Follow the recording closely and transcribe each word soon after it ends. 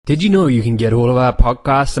Did you know you can get all of our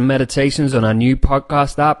podcasts and meditations on our new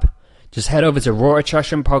podcast app? Just head over to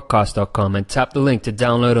rawartractionpodcast.com and tap the link to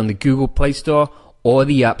download on the Google Play Store or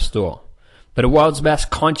the App Store. For the world's best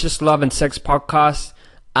conscious love and sex podcasts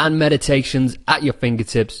and meditations at your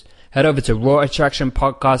fingertips, head over to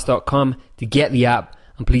rawartractionpodcast.com to get the app,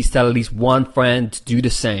 and please tell at least one friend to do the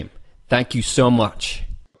same. Thank you so much.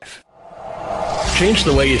 Change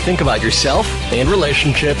the way you think about yourself and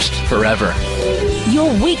relationships forever.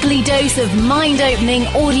 Your weekly dose of mind-opening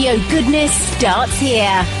audio goodness starts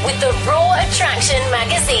here with the Raw Attraction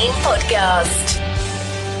Magazine podcast.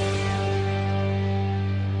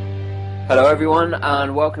 Hello everyone,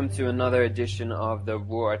 and welcome to another edition of the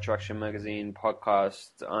Raw Attraction Magazine podcast.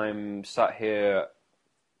 I'm sat here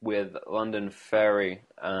with London Faerie.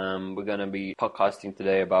 We're going to be podcasting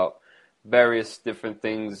today about various different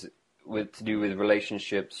things to do with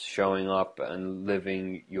relationships, showing up and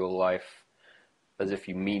living your life as if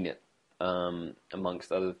you mean it,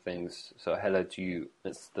 amongst other things. So hello to you,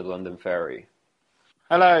 it's the London Faerie.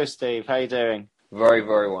 Hello Steve, how you doing? Very,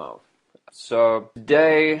 very well. So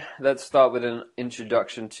today, let's start with an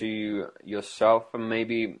introduction to yourself. And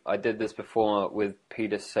maybe I did this before with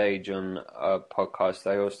Peter Sage on a podcast.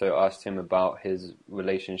 I also asked him about his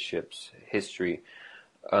relationships history,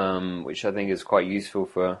 which I think is quite useful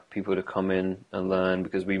for people to come in and learn,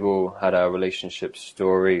 because we've all had our relationship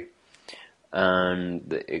story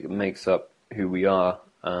and it makes up who we are,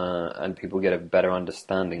 and people get a better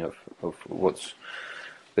understanding of what's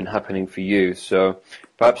been happening for you. So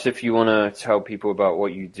perhaps if you want to tell people about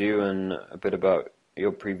what you do and a bit about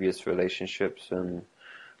your previous relationships, and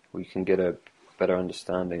we can get a better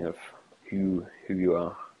understanding of who you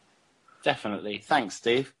are. Definitely. Thanks,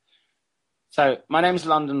 Steve. So my name's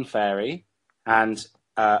London Faerie, and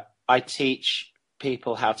I teach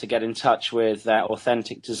people how to get in touch with their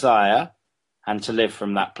authentic desire and to live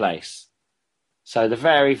from that place. So the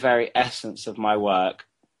very, very essence of my work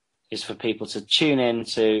is for people to tune in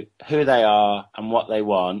to who they are and what they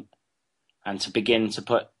want, and to begin to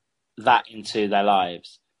put that into their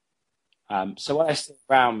lives. So what I see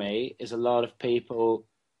around me is a lot of people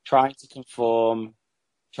trying to conform,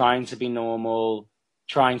 trying to be normal,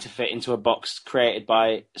 trying to fit into a box created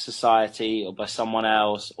by society or by someone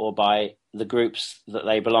else or by the groups that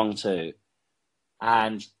they belong to.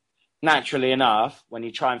 And naturally enough, when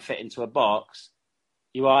you try and fit into a box,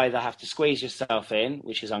 you either have to squeeze yourself in,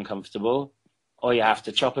 which is uncomfortable, or you have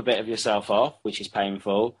to chop a bit of yourself off, which is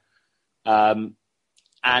painful. And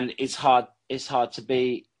it's hard to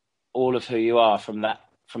be all of who you are from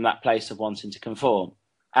that place of wanting to conform.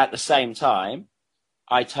 At the same time,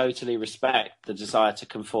 I totally respect the desire to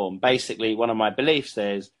conform. Basically, one of my beliefs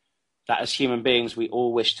is that as human beings, we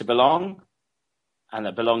all wish to belong, and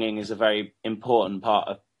that belonging is a very important part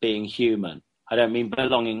of being human. I don't mean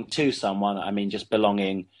belonging to someone, I mean just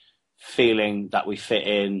belonging, feeling that we fit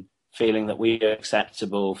in, feeling that we are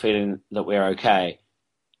acceptable, feeling that we're okay.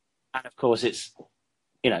 And of course, it's,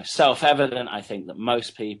 self-evident, I think, that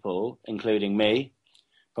most people, including me,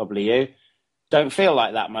 probably you, don't feel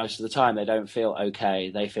like that most of the time. They don't feel okay.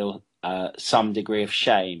 They feel some degree of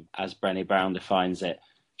shame, as Brené Brown defines it.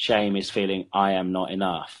 Shame is feeling I am not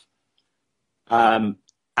enough. And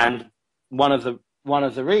one of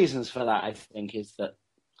the reasons for that, I think, is that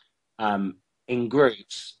in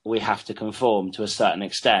groups we have to conform to a certain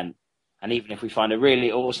extent. And even if we find it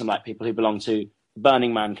really awesome, like people who belong to the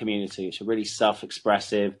Burning Man community, which are really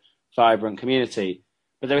self-expressive, vibrant community,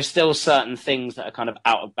 but there are still certain things that are kind of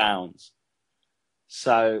out of bounds.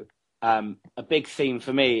 So a big theme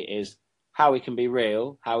for me is how we can be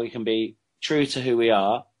real, how we can be true to who we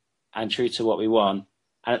are and true to what we want,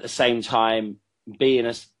 and at the same time be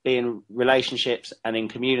in relationships and in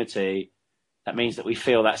community. That means that we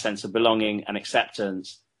feel that sense of belonging and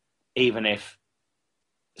acceptance, even if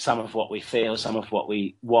some of what we feel, some of what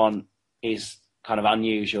we want is kind of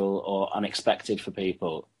unusual or unexpected for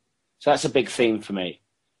people. So that's a big theme for me.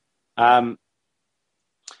 And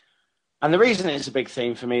the reason it's a big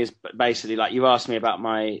theme for me is basically, like, you asked me about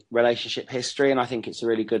my relationship history, and I think it's a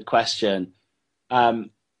really good question.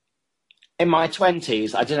 In my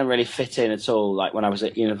 20s, I didn't really fit in at all. Like when I was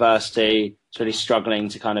at university, I was really struggling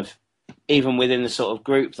to kind of, even within the sort of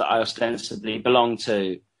group that I ostensibly belonged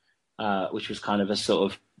to, which was kind of a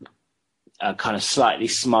sort of kind of slightly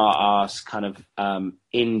smart ass kind of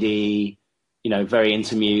indie, very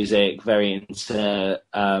into music, very into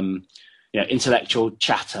intellectual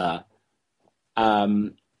chatter,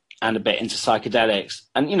 and a bit into psychedelics.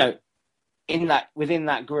 And within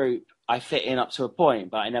that group, I fit in up to a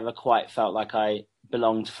point, but I never quite felt like I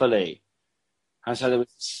belonged fully. And so there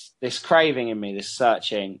was this craving in me, this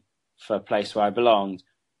searching for a place where I belonged.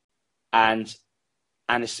 and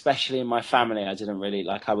especially in my family, I didn't really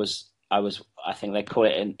like. I think they call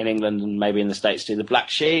it in England and maybe in the States too, the black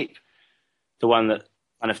sheep, the one that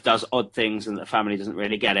kind of does odd things and the family doesn't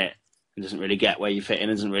really get it and doesn't really get where you fit in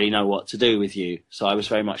and doesn't really know what to do with you. So I was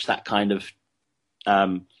very much that kind of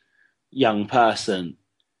young person.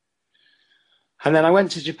 And then I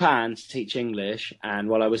went to Japan to teach English, and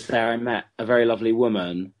while I was there, I met a very lovely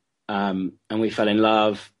woman, and we fell in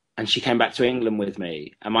love. And she came back to England with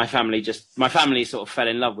me, and my family sort of fell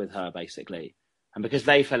in love with her, basically. And because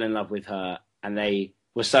they fell in love with her, and they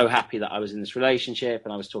were so happy that I was in this relationship,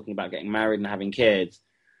 and I was talking about getting married and having kids,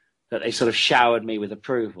 that they sort of showered me with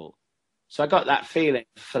approval. So I got that feeling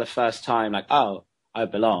for the first time, like, oh, I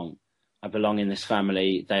belong in this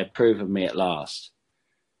family. They approve of me at last.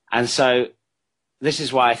 And so this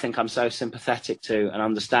is why I think I'm so sympathetic to and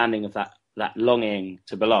understanding of that longing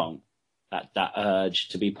to belong, that urge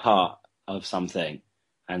to be part of something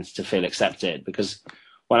and to feel accepted. Because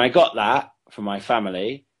when I got that from my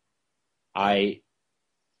family, I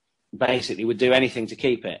basically would do anything to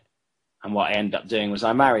keep it. And what I ended up doing was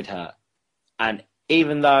I married her. And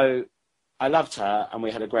even though I loved her and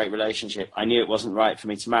we had a great relationship, I knew it wasn't right for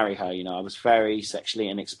me to marry her. You know, I was very sexually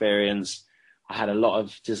inexperienced. I had a lot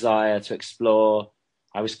of desire to explore.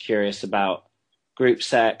 I was curious about group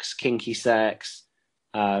sex, kinky sex,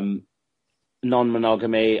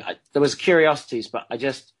 non-monogamy. There was curiosities, but I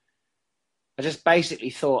just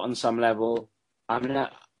basically thought on some level, I'm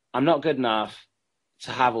not good enough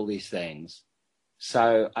to have all these things.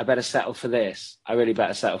 So I better settle for this. I really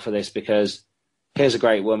better settle for this, because here's a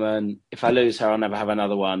great woman. If I lose her, I'll never have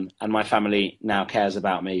another one. And my family now cares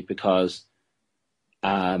about me because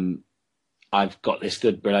I've got this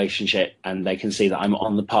good relationship and they can see that I'm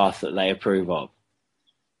on the path that they approve of.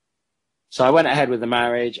 So I went ahead with the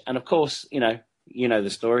marriage. And of course, you know the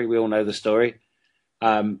story. We all know the story.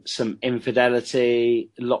 Some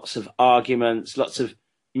infidelity, lots of arguments, lots of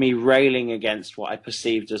me railing against what I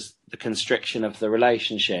perceived as the constriction of the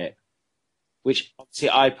relationship, which obviously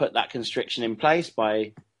I put that constriction in place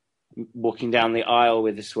by walking down the aisle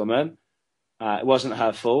with this woman. It wasn't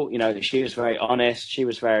her fault. You know, she was very honest. She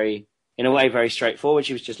was in a way, very straightforward.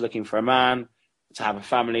 She was just looking for a man to have a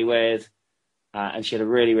family with. And she had a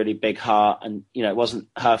really, really big heart. And, you know, it wasn't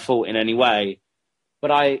her fault in any way.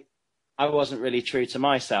 But I wasn't really true to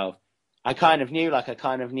myself. I kind of knew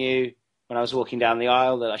when I was walking down the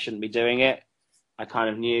aisle that I shouldn't be doing it. I kind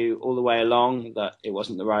of knew all the way along that it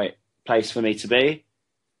wasn't the right place for me to be.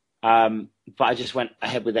 But I just went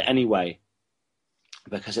ahead with it anyway,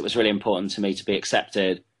 because it was really important to me to be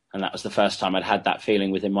accepted. And that was the first time I'd had that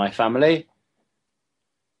feeling within my family.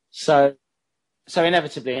 So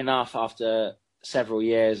inevitably enough, after several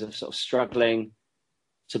years of sort of struggling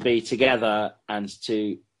to be together and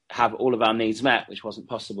to have all of our needs met, which wasn't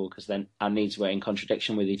possible because then our needs were in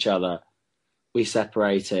contradiction with each other, we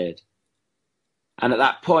separated. And at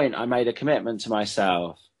that point, I made a commitment to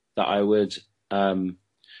myself that I would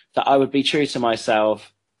be true to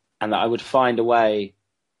myself, and that I would find a way.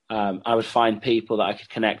 I would find people that I could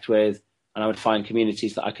connect with, and I would find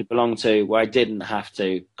communities that I could belong to where I didn't have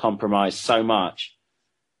to compromise so much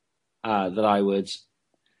that I would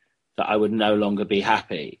no longer be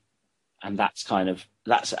happy. And that's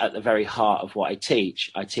at the very heart of what I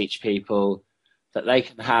teach. I teach people that they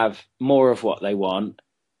can have more of what they want,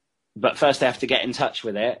 but first they have to get in touch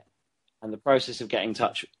with it. And the process of getting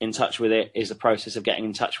in touch with it is a process of getting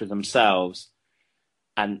in touch with themselves.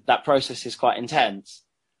 And that process is quite intense.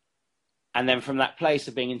 And then from that place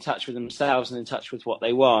of being in touch with themselves and in touch with what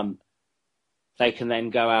they want, they can then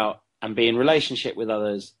go out and be in relationship with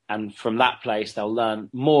others. And from that place, they'll learn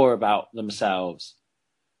more about themselves.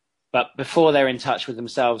 But before they're in touch with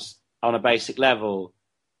themselves on a basic level,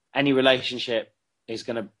 any relationship is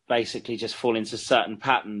going to basically just fall into certain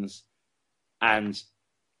patterns. And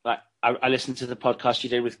like I listened to the podcast you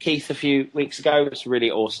did with Keith a few weeks ago. It's a really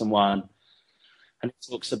awesome one. And it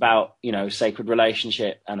talks about, sacred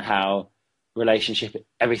relationship and how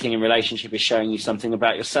everything in relationship is showing you something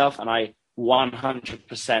about yourself. And I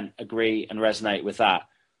 100% agree and resonate with that.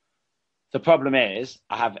 The problem is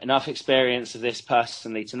I have enough experience of this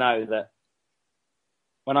personally to know that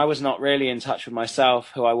when I was not really in touch with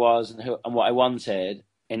myself, who I was and what I wanted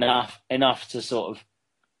enough to sort of,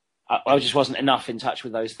 I just wasn't enough in touch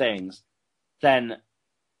with those things, then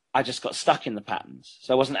I just got stuck in the patterns.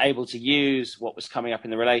 So I wasn't able to use what was coming up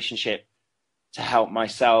in the relationship to help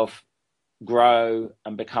myself grow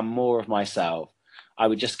and become more of myself. I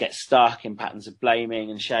would just get stuck in patterns of blaming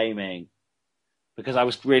and shaming because I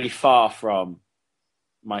was really far from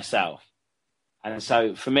myself. And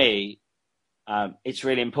so for me, it's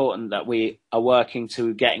really important that we are working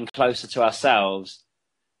to getting closer to ourselves,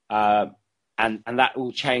 and that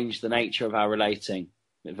will change the nature of our relating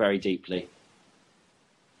very deeply.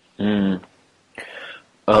 Yeah,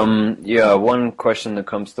 one question that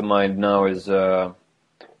comes to mind now is how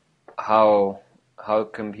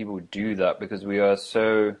can people do that? Because we are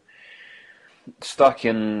so stuck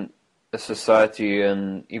in a society,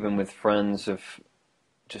 and even with friends, of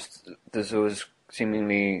just there's always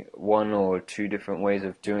seemingly one or two different ways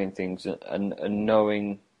of doing things, and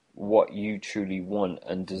knowing what you truly want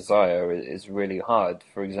and desire is really hard.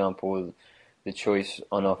 For example, the choice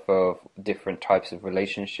on offer of different types of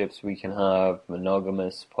relationships we can have: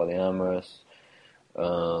 monogamous, polyamorous,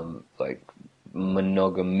 like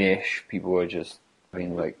monogamish. People are just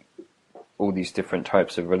having like all these different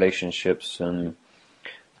types of relationships and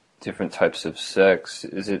different types of sex.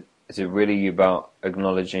 Is it really about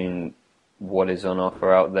acknowledging what is on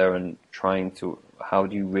offer out there and trying to, how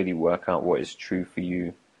do you really work out what is true for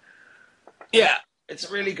you? Yeah, it's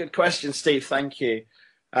a really good question, Steve. Thank you.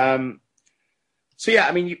 So yeah,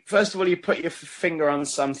 I mean, first of all, you put your finger on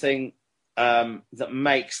something that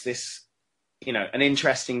makes this, an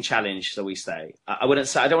interesting challenge, shall we say. I don't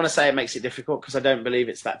want to say it makes it difficult, because I don't believe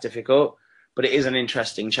it's that difficult, but it is an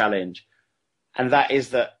interesting challenge. And that is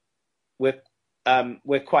that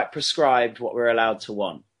we're quite prescribed what we're allowed to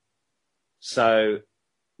want. So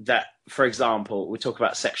that, for example, we talk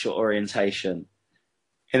about sexual orientation.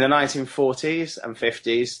 In the 1940s and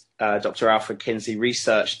 50s, Dr. Alfred Kinsey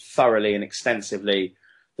researched thoroughly and extensively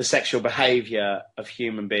the sexual behavior of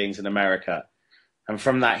human beings in America. And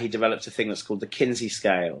from that, he developed a thing that's called the Kinsey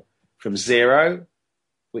scale, from 0,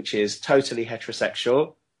 which is totally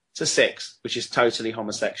heterosexual, to 6, which is totally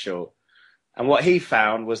homosexual. And what he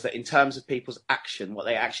found was that in terms of people's action, what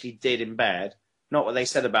they actually did in bed, not what they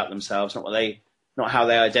said about themselves, not how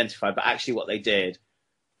they identified, but actually what they did,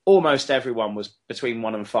 almost everyone was between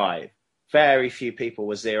 1 and 5. Very few people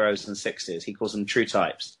were 0s and 6s. He calls them true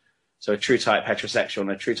types. So a true type heterosexual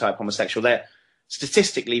and a true type homosexual. They're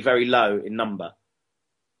statistically very low in number.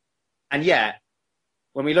 And yet,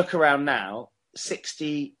 when we look around now,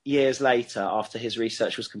 60 years later, after his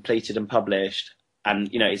research was completed and published, and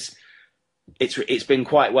it's been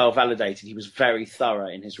quite well validated. He was very thorough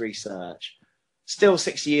in his research. Still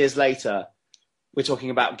 60 years later, we're talking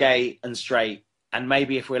about gay and straight, and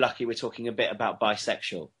maybe if we're lucky, we're talking a bit about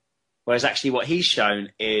bisexual. Whereas actually what he's shown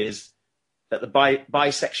is that the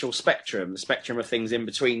bisexual spectrum, the spectrum of things in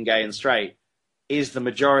between gay and straight, is the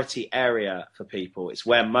majority area for people. It's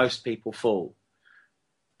where most people fall.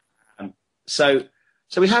 So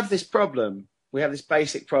we have this problem. We have this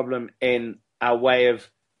basic problem in our way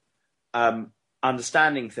of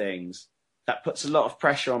understanding things that puts a lot of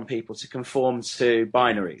pressure on people to conform to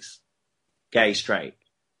binaries: gay, straight,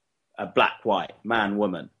 black, white, man,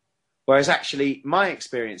 woman. Whereas actually my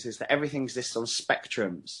experience is that everything exists on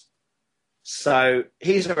spectrums. So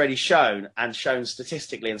he's already shown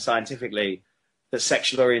statistically and scientifically that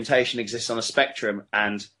sexual orientation exists on a spectrum,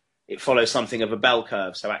 and it follows something of a bell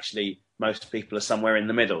curve. So actually most people are somewhere in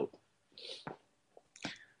the middle.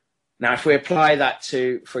 Now, if we apply that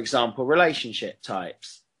to, for example, relationship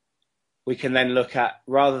types, we can then look at,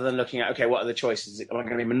 rather than looking at, okay, what are the choices? Am I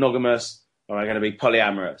going to be monogamous, or am I going to be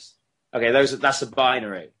polyamorous? Okay, that's a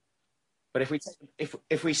binary. But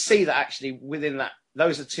if we see that actually within that,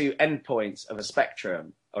 those are two endpoints of a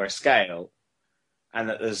spectrum or a scale, and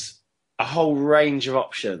that there's a whole range of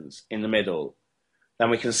options in the middle, then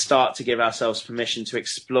we can start to give ourselves permission to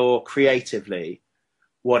explore creatively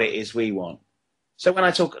what it is we want. So when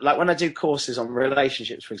I do courses on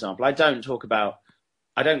relationships, for example, I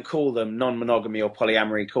don't call them non-monogamy or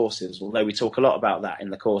polyamory courses, although we talk a lot about that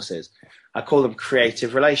in the courses. I call them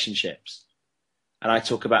creative relationships. And I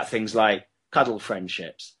talk about things like cuddle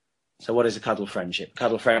friendships. So what is a cuddle friendship?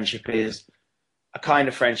 Cuddle friendship is a kind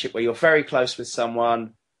of friendship where you're very close with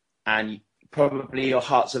someone, and probably your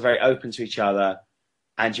hearts are very open to each other,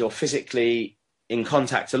 and you're physically in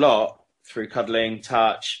contact a lot through cuddling,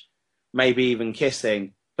 touch, maybe even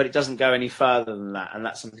kissing, but it doesn't go any further than that. And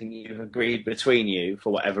that's something you've agreed between you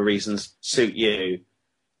for whatever reasons suit you.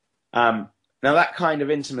 Now that kind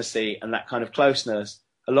of intimacy and that kind of closeness,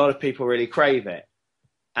 a lot of people really crave it.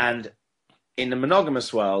 And in the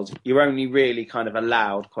monogamous world, you're only really kind of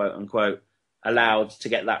allowed, quote unquote, allowed to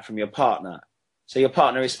get that from your partner. So your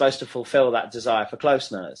partner is supposed to fulfill that desire for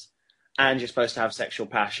closeness, and you're supposed to have sexual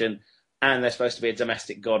passion, and they're supposed to be a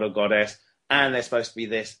domestic god or goddess, and they're supposed to be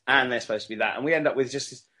this, and they're supposed to be that. And we end up with just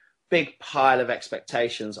this big pile of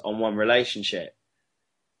expectations on one relationship.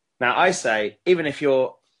 Now, I say, even if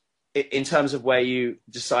you're, in terms of where you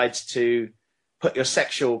decide to put your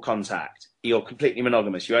sexual contact, you're completely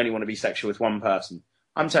monogamous. You only want to be sexual with one person.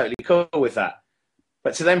 I'm totally cool with that.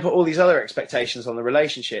 But to then put all these other expectations on the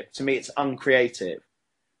relationship, to me, it's uncreative.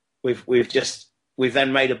 We've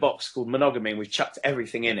then made a box called monogamy and we've chucked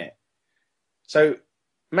everything in it. So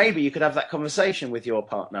maybe you could have that conversation with your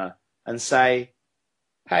partner and say,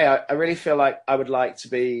 hey, I really feel like I would like to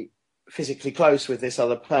be physically close with this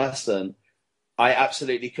other person. I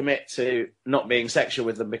absolutely commit to not being sexual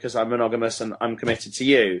with them because I'm monogamous and I'm committed to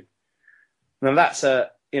you. Now that's an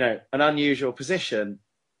unusual position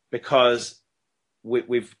because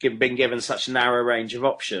we've been given such a narrow range of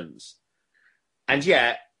options. And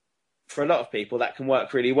yet, for a lot of people, that can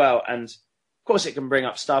work really well. And of course, it can bring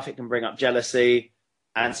up stuff. It can bring up jealousy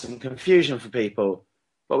and some confusion for people.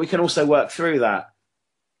 But we can also work through that.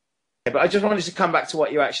 But I just wanted to come back to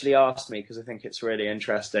what you actually asked me, because I think it's really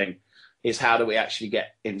interesting, is how do we actually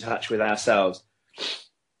get in touch with ourselves?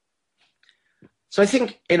 So I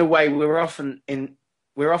think, in a way, we're often in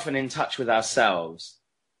touch with ourselves,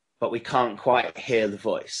 but we can't quite hear the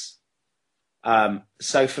voice.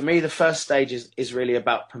 So for me, the first stage is really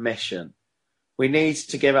about permission. We need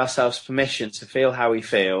to give ourselves permission to feel how we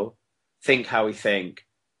feel, think how we think,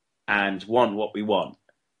 and want what we want.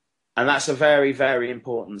 And that's a very, very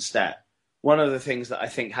important step. One of the things that I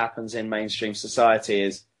think happens in mainstream society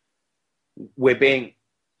is we're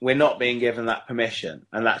not being given that permission.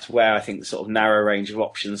 And that's where I think the sort of narrow range of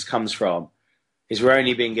options comes from, is we're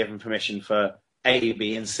only being given permission for A,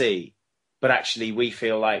 B, and C. But actually we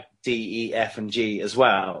feel like D, E, F, and G as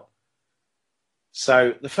well.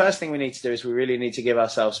 So the first thing we need to do is we really need to give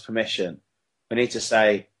ourselves permission. We need to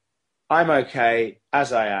say, I'm okay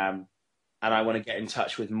as I am, and I want to get in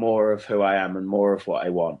touch with more of who I am and more of what I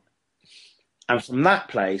want. And from that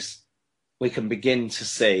place, we can begin to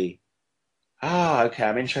see, okay,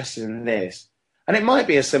 I'm interested in this. And it might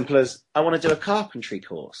be as simple as, I want to do a carpentry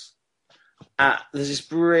course. There's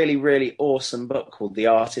this really, really awesome book called The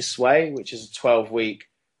Artist's Way, which is a 12-week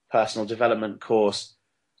personal development course,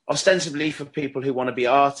 ostensibly for people who want to be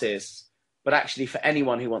artists, but actually for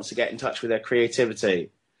anyone who wants to get in touch with their creativity.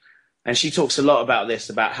 And she talks a lot about this,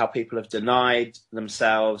 about how people have denied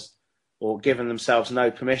themselves or given themselves no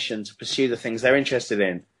permission to pursue the things they're interested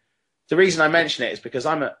in. The reason I mention it is because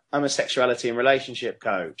I'm a sexuality and relationship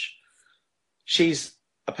coach. She's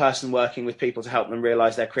a person working with people to help them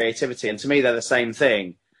realize their creativity. And to me, they're the same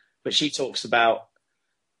thing. But she talks about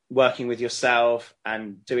working with yourself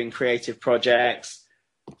and doing creative projects,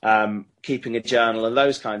 keeping a journal and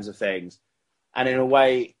those kinds of things. And in a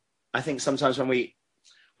way, I think sometimes when we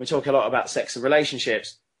talk a lot about sex and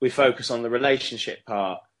relationships, we focus on the relationship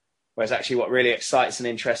part. Whereas actually what really excites and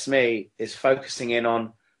interests me is focusing in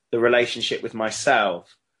on the relationship with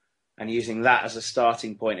myself and using that as a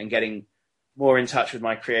starting point and getting more in touch with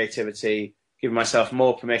my creativity, giving myself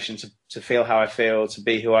more permission to feel how I feel, to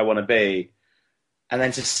be who I want to be, and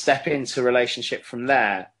then to step into a relationship from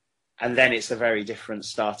there. And then it's a very different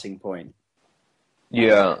starting point.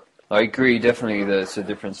 Yeah, I agree definitely that it's a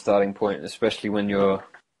different starting point, especially when you're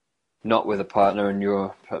not with a partner and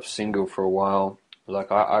you're perhaps single for a while,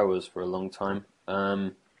 like I was for a long time.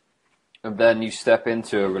 And then you step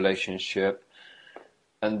into a relationship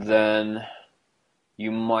and then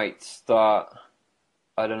you might start,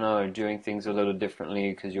 I don't know, doing things a little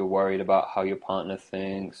differently because you're worried about how your partner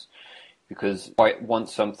thinks, because you might want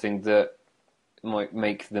something that might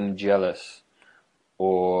make them jealous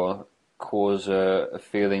or cause a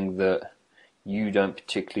feeling that you don't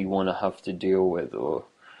particularly want to have to deal with or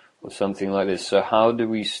something like this. So how do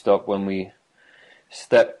we stop when we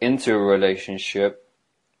step into a relationship?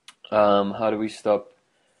 How do we stop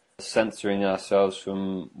censoring ourselves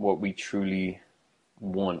from what we truly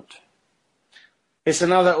want? It's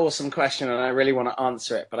another awesome question, and I really want to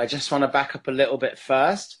answer it, but I just want to back up a little bit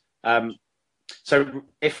first. So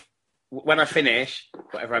when I finish,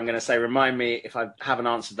 whatever I'm going to say, remind me if I haven't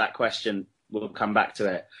answered that question, we'll come back to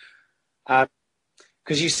it.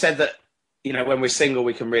 Because you said that, when we're single,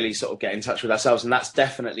 we can really sort of get in touch with ourselves, and that's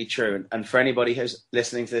definitely true. And for anybody who's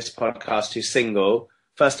listening to this podcast who's single,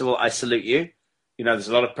 first of all, I salute you. There's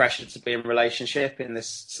a lot of pressure to be in a relationship in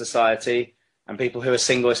this society, and people who are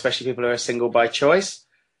single, especially people who are single by choice,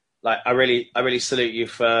 I really salute you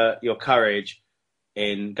for your courage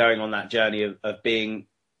in going on that journey of being,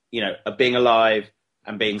 of being alive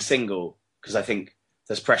and being single, because I think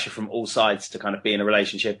there's pressure from all sides to kind of be in a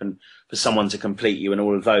relationship and for someone to complete you and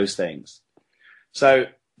all of those things. So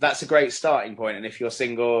that's a great starting point. And if you're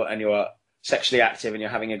single and you're sexually active and you're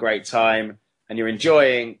having a great time and you're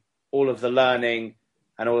enjoying all of the learning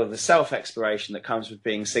and all of the self-exploration that comes with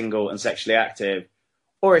being single and sexually active,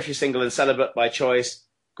 or if you're single and celibate by choice,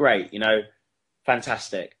 great,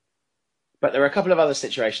 fantastic. But there are a couple of other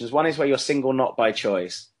situations. One is where you're single not by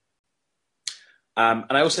choice. And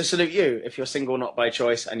I also salute you if you're single not by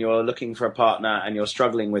choice and you're looking for a partner and you're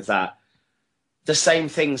struggling with that. The same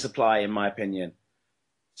things apply, in my opinion.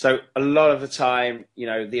 So a lot of the time, you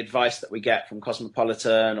know, the advice that we get from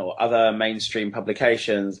Cosmopolitan or other mainstream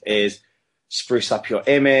publications is spruce up your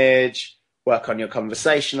image, work on your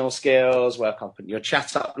conversational skills, work on your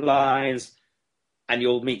chat up lines, and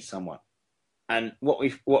you'll meet someone. And what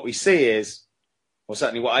we see is, or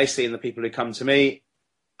certainly what I see in the people who come to me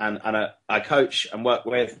and I coach and work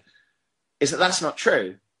with, is that that's not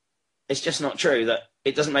true. It's just not true, that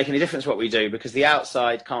it doesn't make any difference what we do because the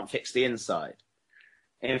outside can't fix the inside.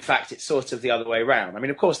 In fact, it's sort of the other way around. I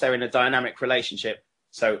mean, of course, they're in a dynamic relationship.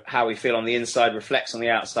 So how we feel on the inside reflects on the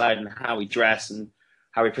outside, and how we dress and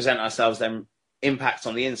how we present ourselves then impacts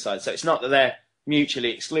on the inside. So it's not that they're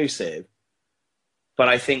mutually exclusive, but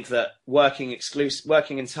I think that working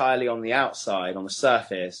entirely on the outside, on the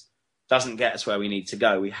surface, doesn't get us where we need to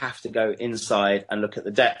go. We have to go inside and look at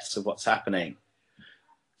the depths of what's happening.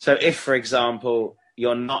 So if, for example,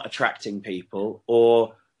 you're not attracting people,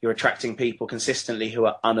 or you're attracting people consistently who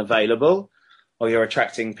are unavailable, or you're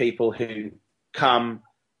attracting people who come,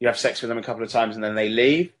 you have sex with them a couple of times and then they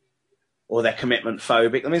leave, or they're commitment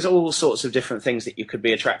phobic. I mean, there's all sorts of different things that you could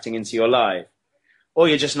be attracting into your life, or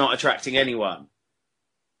you're just not attracting anyone.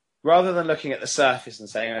 Rather than looking at the surface and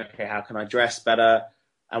saying, okay, how can I dress better?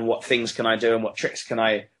 And what things can I do? And what tricks can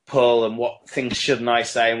I pull? And what things shouldn't I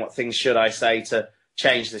say? And what things should I say to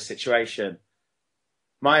change this situation?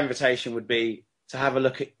 My invitation would be to have a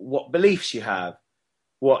look at what beliefs you have,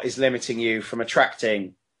 what is limiting you from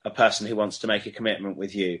attracting a person who wants to make a commitment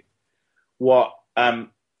with you, what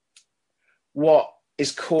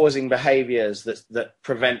is causing behaviours that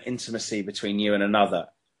prevent intimacy between you and another.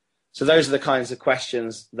 So those are the kinds of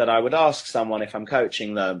questions that I would ask someone if I'm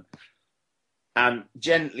coaching them, and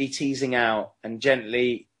gently teasing out and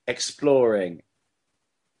gently exploring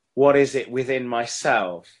what is it within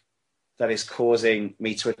myself that is causing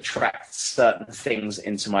me to attract certain things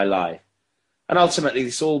into my life. And ultimately,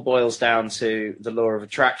 this all boils down to the law of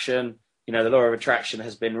attraction. You know, the law of attraction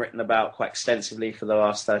has been written about quite extensively for the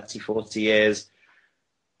last 30, 40 years.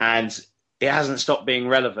 And it hasn't stopped being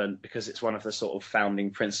relevant because it's one of the sort of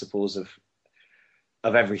founding principles of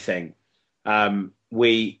everything.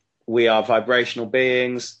 We are vibrational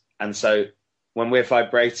beings. And so when we're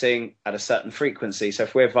vibrating at a certain frequency, so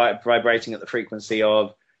if we're vibrating at the frequency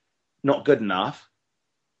of not good enough,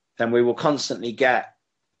 then we will constantly get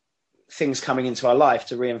things coming into our life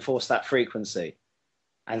to reinforce that frequency.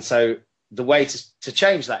 And so the way to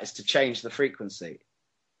change that is to change the frequency.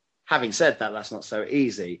 Having said that, that's not so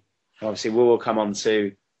easy. Obviously, we will come on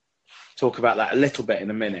to talk about that a little bit in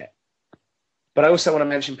a minute. But I also want to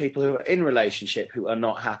mention people who are in relationship who are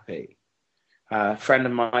not happy. A friend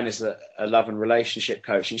of mine is a love and relationship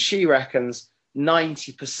coach, and she reckons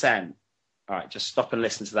 90%, all right, just stop and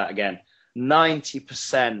listen to that again,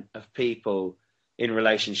 90% of people in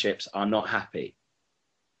relationships are not happy.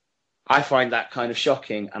 I find that kind of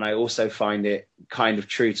shocking, and I also find it kind of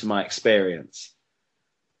true to my experience.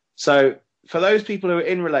 So for those people who are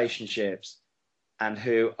in relationships and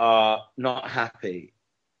who are not happy,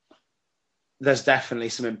 there's definitely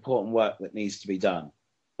some important work that needs to be done.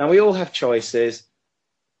 Now, we all have choices.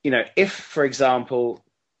 You know, if, for example,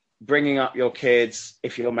 bringing up your kids,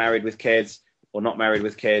 if you're married with kids or not married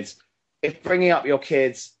with kids, if bringing up your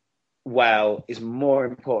kids well is more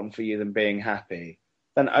important for you than being happy,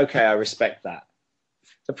 then okay, I respect that.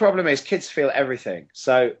 The problem is kids feel everything.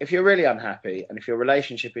 So if you're really unhappy and if your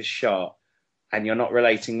relationship is shot and you're not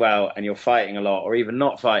relating well and you're fighting a lot, or even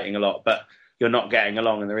not fighting a lot, but you're not getting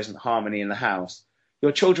along and there isn't harmony in the house,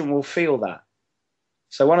 your children will feel that.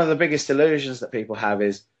 So one of the biggest illusions that people have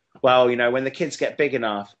is, well, you know, when the kids get big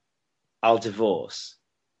enough, I'll divorce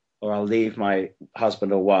or I'll leave my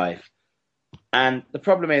husband or wife. And the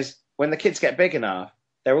problem is, when the kids get big enough,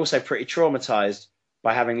 they're also pretty traumatized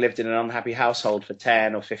by having lived in an unhappy household for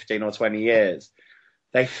 10 or 15 or 20 years.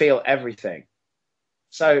 They feel everything.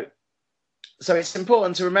 So it's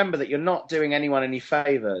important to remember that you're not doing anyone any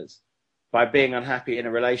favors by being unhappy in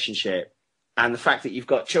a relationship. And the fact that you've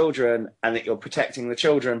got children and that you're protecting the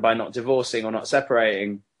children by not divorcing or not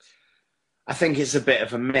separating, I think it's a bit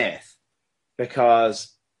of a myth,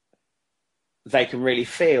 because they can really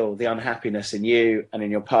feel the unhappiness in you and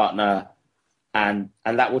in your partner, and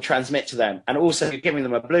that will transmit to them. And also you're giving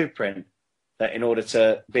them a blueprint that in order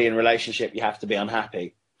to be in a relationship, you have to be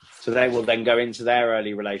unhappy. So they will then go into their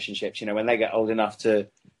early relationships, you know, when they get old enough to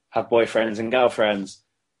have boyfriends and girlfriends,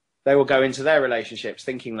 they will go into their relationships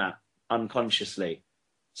thinking that unconsciously.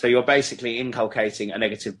 So you're basically inculcating a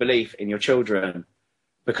negative belief in your children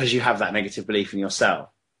because you have that negative belief in yourself.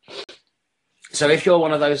 So if you're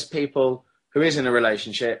one of those people who is in a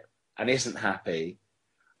relationship and isn't happy,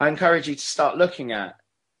 I encourage you to start looking at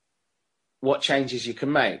what changes you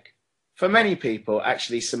can make. For many people,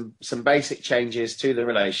 actually, some basic changes to the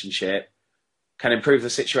relationship can improve the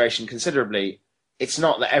situation considerably. It's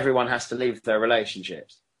not that everyone has to leave their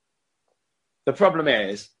relationships. The problem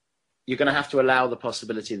is you're going to have to allow the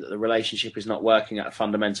possibility that the relationship is not working at a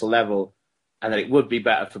fundamental level and that it would be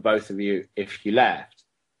better for both of you if you left.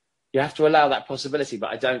 You have to allow that possibility,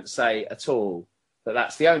 but I don't say at all that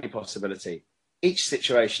that's the only possibility. Each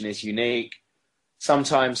situation is unique.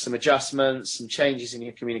 Sometimes some adjustments, some changes in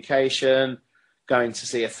your communication, going to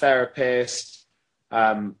see a therapist,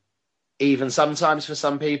 even sometimes for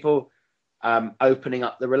some people, opening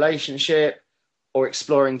up the relationship or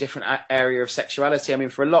exploring different area of sexuality. I mean,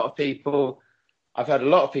 for a lot of people, I've heard a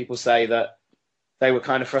lot of people say that they were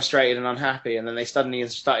kind of frustrated and unhappy, and then they suddenly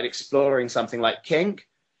started exploring something like kink,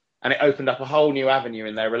 and it opened up a whole new avenue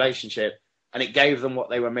in their relationship, and it gave them what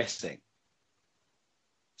they were missing.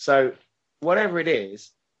 So whatever it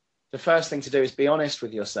is, the first thing to do is be honest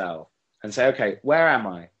with yourself and say, okay, where am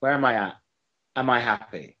I? Where am I at? Am I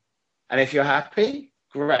happy? And if you're happy,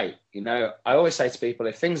 great. You know, I always say to people,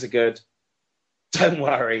 if things are good, don't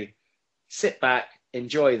worry, sit back,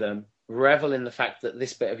 enjoy them, revel in the fact that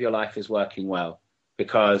this bit of your life is working well,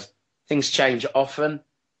 because things change often,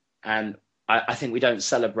 and I think we don't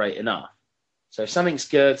celebrate enough. So if something's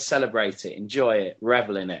good, celebrate it, enjoy it,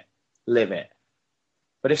 revel in it, live it.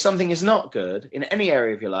 But if something is not good in any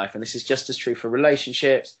area of your life, and this is just as true for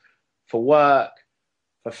relationships, for work,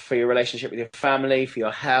 for your relationship with your family, for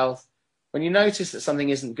your health, when you notice that something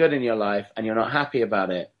isn't good in your life and you're not happy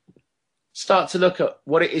about it, start to look at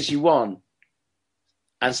what it is you want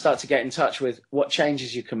and start to get in touch with what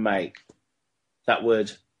changes you can make that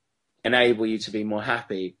would enable you to be more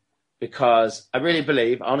happy. Because I really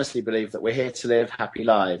believe, honestly believe, that we're here to live happy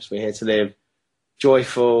lives. We're here to live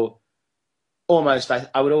joyful, almost,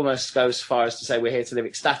 I would almost go as far as to say we're here to live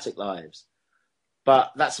ecstatic lives.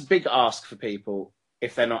 But that's a big ask for people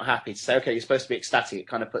if they're not happy to say, okay, you're supposed to be ecstatic. It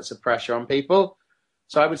kind of puts a pressure on people.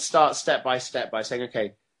 So I would start step by step by saying,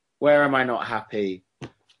 okay, where am I not happy?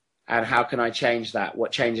 And how can I change that?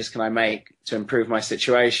 What changes can I make to improve my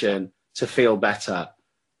situation, to feel better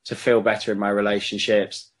in my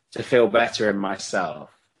relationships, to feel better in myself?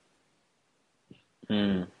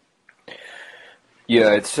 Yeah,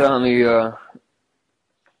 it's certainly, I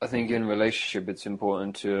think in relationship it's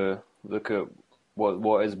important to look at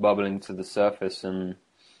what is bubbling to the surface and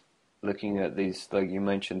looking at these, like you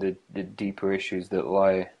mentioned, the deeper issues that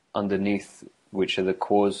lie underneath, which are the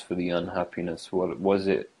cause for the unhappiness. What is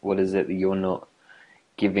it that you're not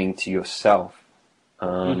giving to yourself?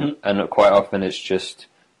 And quite often it's just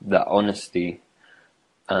that honesty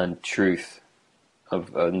and truth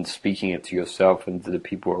and speaking it to yourself and to the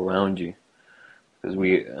people around you. Because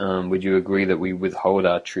would you agree that we withhold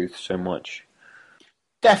our truth so much?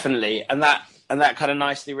 Definitely, and that kind of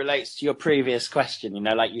nicely relates to your previous question. You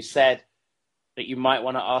know, like you said, that you might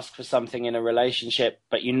want to ask for something in a relationship,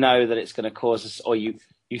 but you know that it's going to cause us, or you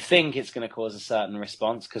think it's going to cause a certain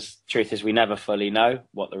response, because truth is we never fully know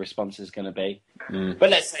what the response is going to be.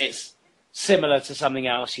 But let's say it's similar to something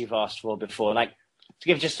else you've asked for before. Like, to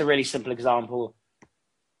give just a really simple example,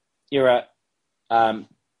 you're a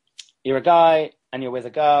guy and you're with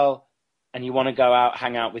a girl and you want to go out,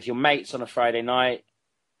 hang out with your mates on a Friday night,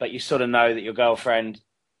 but you sort of know that your girlfriend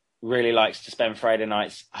really likes to spend Friday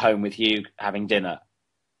nights home with you having dinner.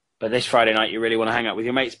 But this Friday night you really want to hang out with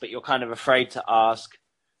your mates, but you're kind of afraid to ask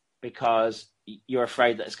because you're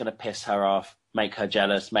afraid that it's going to piss her off, make her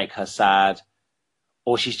jealous, make her sad,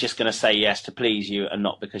 or she's just going to say yes to please you and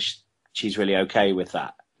not because she's really okay with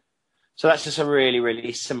that. So that's just a really,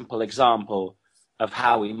 really simple example of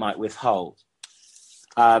how we might withhold.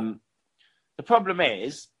 The problem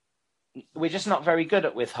is we're just not very good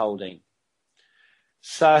at withholding.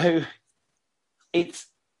 So it's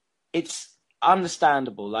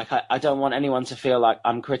understandable. Like, I don't want anyone to feel like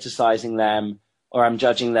I'm criticizing them or I'm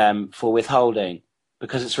judging them for withholding,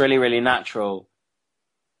 because it's really, really natural.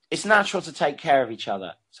 It's natural to take care of each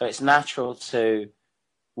other. So it's natural to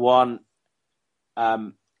want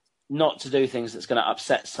not to do things that's going to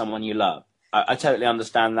upset someone you love. I totally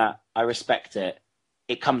understand that. I respect it.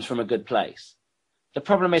 It comes from a good place. The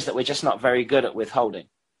problem is that we're just not very good at withholding.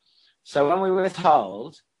 So when we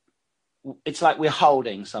withhold, it's like we're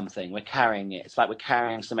holding something, we're carrying it. It's like we're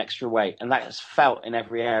carrying some extra weight, and that is felt in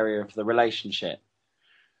every area of the relationship.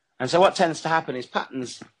 And so what tends to happen is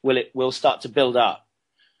patterns will start to build up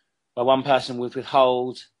where one person would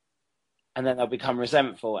withhold and then they'll become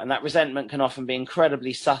resentful. And that resentment can often be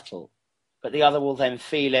incredibly subtle, but the other will then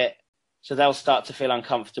feel it. So they'll start to feel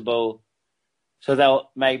uncomfortable. So they'll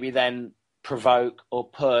maybe then provoke or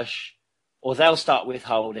push, or they'll start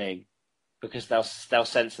withholding because they'll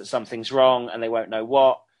sense that something's wrong and they won't know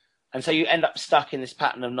what. And so you end up stuck in this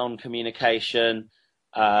pattern of non-communication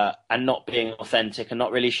and not being authentic and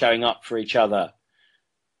not really showing up for each other.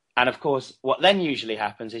 And of course, what then usually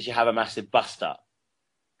happens is you have a massive bust up.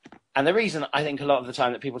 And the reason I think a lot of the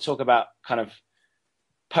time that people talk about kind of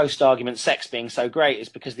post-argument sex being so great is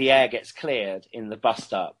because the air gets cleared in the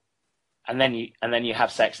bust up, and then you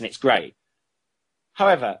have sex and it's great.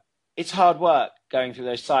 However, it's hard work going through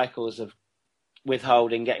those cycles of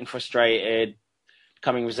withholding, getting frustrated,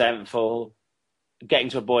 becoming resentful, getting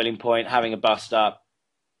to a boiling point, having a bust up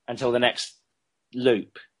until the next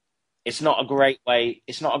loop. It's not a great way.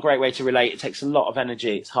 It's not a great way to relate. It takes a lot of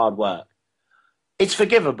energy. It's hard work. It's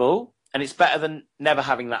forgivable, and it's better than never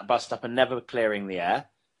having that bust up and never clearing the air.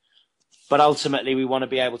 But ultimately, we want to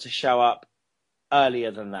be able to show up earlier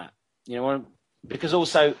than that. Because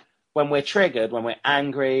also when we're triggered, when we're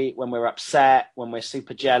angry, when we're upset, when we're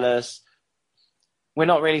super jealous, we're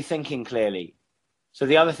not really thinking clearly. So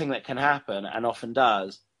the other thing that can happen, and often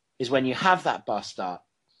does, is when you have that bust up,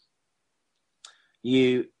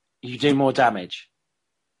 you do more damage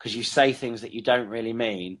because you say things that you don't really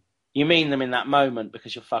mean. You mean them in that moment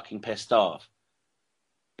because you're fucking pissed off,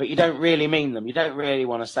 but you don't really mean them. You don't really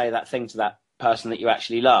want to say that thing to that person that you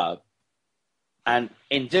actually love. And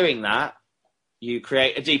in doing that, you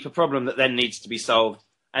create a deeper problem that then needs to be solved,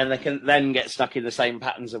 and they can then get stuck in the same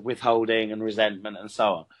patterns of withholding and resentment and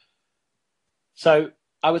so on. So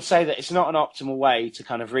I would say that it's not an optimal way to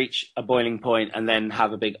kind of reach a boiling point and then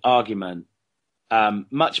have a big argument.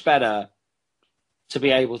 Much better to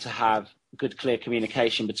be able to have good, clear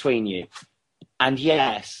communication between you. And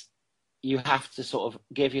yes, you have to sort of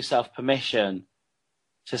give yourself permission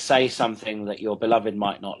to say something that your beloved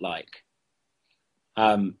might not like.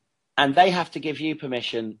 And they have to give you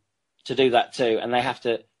permission to do that too. And they have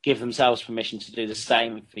to give themselves permission to do the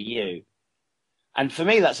same for you. And for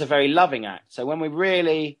me, that's a very loving act. So when we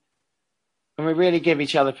really give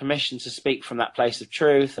each other permission to speak from that place of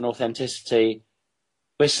truth and authenticity,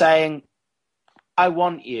 we're saying, I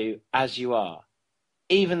want you as you are,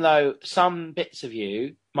 even though some bits of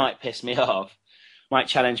you might piss me off, might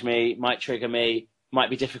challenge me, might trigger me, might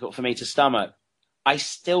be difficult for me to stomach. I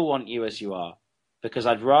still want you as you are, because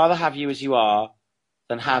I'd rather have you as you are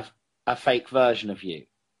than have a fake version of you.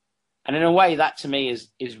 And in a way, that to me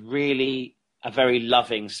is really a very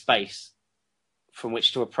loving space from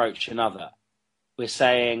which to approach another. We're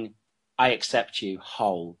saying, I accept you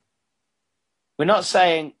whole. We're not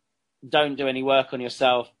saying, don't do any work on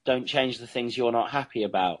yourself, don't change the things you're not happy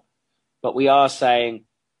about. But we are saying,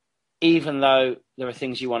 even though there are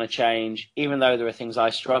things you want to change, even though there are things I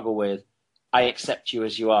struggle with, I accept you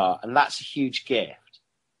as you are. And that's a huge gift.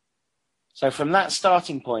 So from that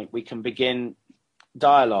starting point, we can begin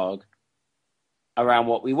dialogue around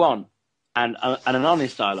what we want, and an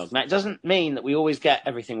honest dialogue. Now, it doesn't mean that we always get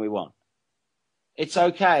everything we want. It's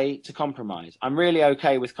okay to compromise. I'm really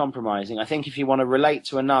okay with compromising. I think if you want to relate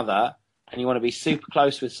to another and you want to be super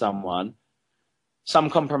close with someone, some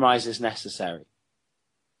compromise is necessary.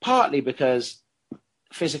 Partly because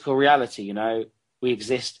physical reality, we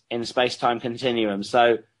exist in space-time continuum.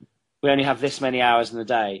 So we only have this many hours in the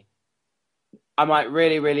day. I might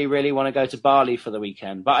really, really, really want to go to Bali for the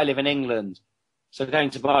weekend, but I live in England. So going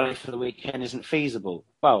to Bali for the weekend isn't feasible.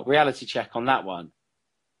 Well, reality check on that one.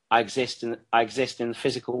 I exist in the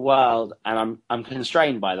physical world, and I'm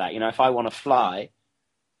constrained by that. If I want to fly,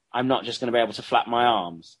 I'm not just going to be able to flap my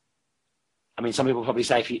arms. I mean, some people probably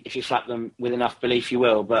say if you flap them with enough belief, you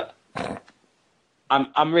will. But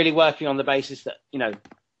I'm really working on the basis that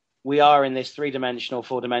we are in this 3-dimensional,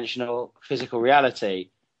 4-dimensional physical reality,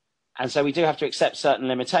 and so we do have to accept certain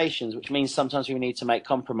limitations, which means sometimes we need to make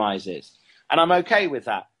compromises, and I'm okay with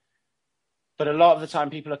that. But a lot of the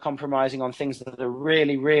time people are compromising on things that are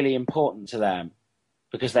really, really important to them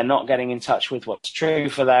because they're not getting in touch with what's true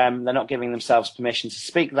for them. They're not giving themselves permission to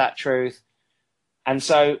speak that truth. And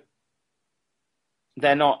so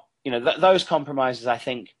they're not, those compromises, I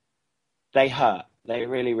think, they hurt. They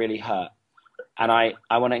really, really hurt. And I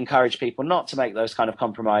want to encourage people not to make those kind of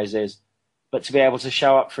compromises, but to be able to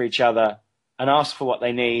show up for each other and ask for what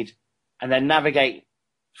they need and then navigate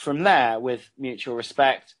from there with mutual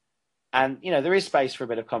respect. And, there is space for a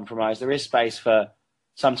bit of compromise. There is space for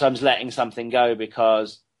sometimes letting something go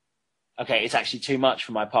because, okay, it's actually too much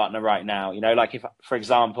for my partner right now. Like if, for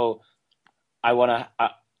example, I want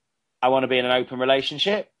to be in an open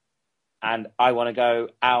relationship, and I want to go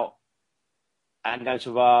out and go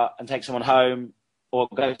to a bar and take someone home, or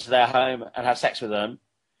go to their home and have sex with them,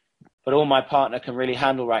 but all my partner can really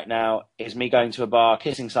handle right now is me going to a bar,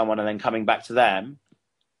 kissing someone, and then coming back to them,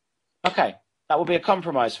 okay, that will be a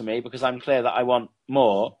compromise for me because I'm clear that I want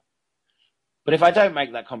more. But if I don't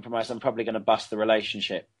make that compromise, I'm probably going to bust the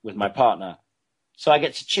relationship with my partner. So I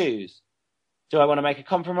get to choose. Do I want to make a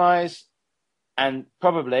compromise and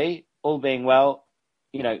probably, all being well,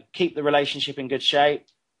 keep the relationship in good shape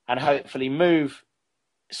and hopefully move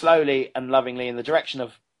slowly and lovingly in the direction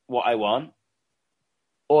of what I want?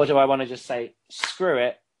 Or do I want to just say, screw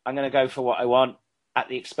it, I'm going to go for what I want at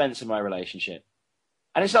the expense of my relationship?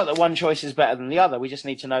 And it's not that one choice is better than the other. We just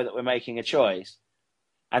need to know that we're making a choice.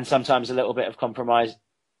 And sometimes a little bit of compromise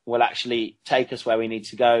will actually take us where we need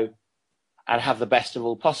to go and have the best of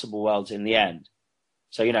all possible worlds in the end.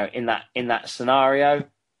 So, in that scenario,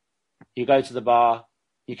 you go to the bar,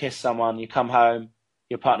 you kiss someone, you come home,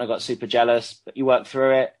 your partner got super jealous, but you work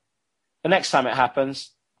through it. The next time it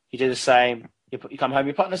happens, you do the same. You come home,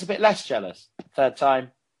 your partner's a bit less jealous. Third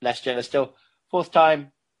time, less jealous still. Fourth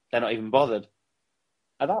time, they're not even bothered.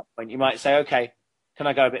 At that point, you might say, okay, can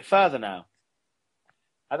I go a bit further now?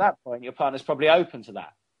 At that point, your partner's probably open to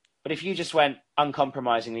that. But if you just went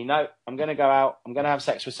uncompromisingly, no, I'm going to go out, I'm going to have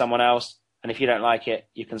sex with someone else, and if you don't like it,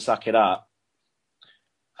 you can suck it up,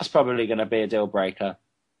 that's probably going to be a deal breaker.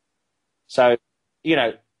 So,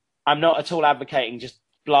 I'm not at all advocating just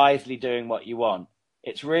blithely doing what you want.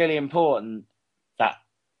 It's really important that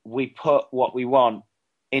we put what we want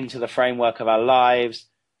into the framework of our lives,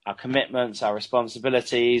 our commitments, our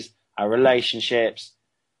responsibilities, our relationships,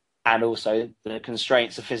 and also the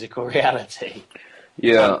constraints of physical reality.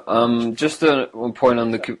 Yeah, just one point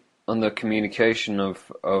on the communication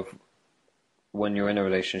of when you're in a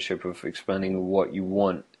relationship, of explaining what you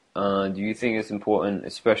want. Do you think it's important,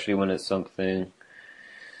 especially when it's something,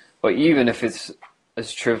 or even if it's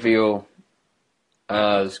as trivial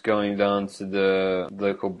as going down to the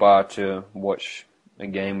local bar to watch a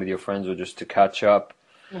game with your friends or just to catch up,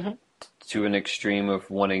 to an extreme of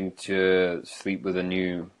wanting to sleep with a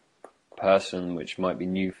new person, which might be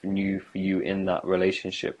new for you in that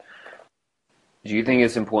relationship? Do you think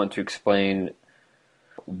it's important to explain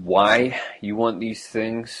why you want these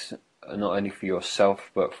things, not only for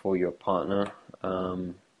yourself but for your partner?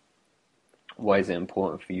 Why is it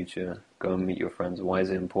important for you to go and meet your friends? Why is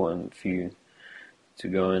it important for you to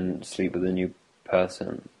go and sleep with a new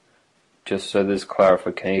person? Just so there's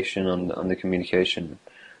clarification on the communication.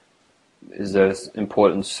 Is there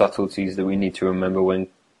important subtleties that we need to remember when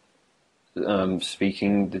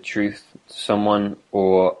speaking the truth to someone,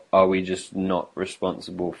 or are we just not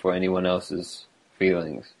responsible for anyone else's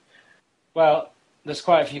feelings? Well, there's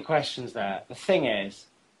quite a few questions there. The thing is,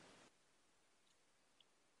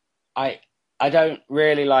 I don't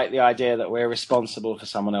really like the idea that we're responsible for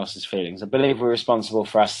someone else's feelings. I believe we're responsible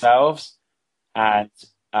for ourselves, and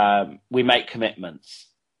we make commitments.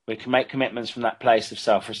 We can make commitments from that place of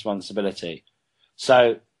self-responsibility.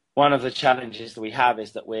 So one of the challenges that we have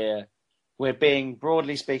is that we're being,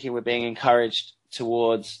 broadly speaking, we're being encouraged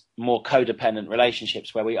towards more codependent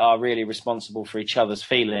relationships where we are really responsible for each other's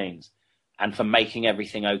feelings and for making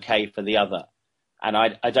everything okay for the other. And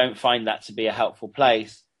I don't find that to be a helpful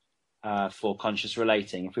place for conscious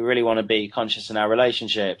relating. If we really want to be conscious in our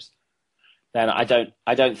relationships, then I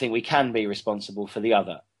don't think we can be responsible for the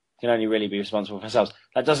other. We can only really be responsible for ourselves.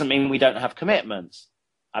 That doesn't mean we don't have commitments.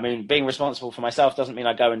 I mean, being responsible for myself doesn't mean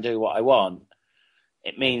I go and do what I want.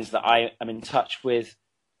 It means that I am in touch with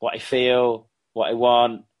what I feel, what I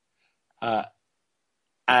want,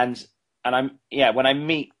 and when I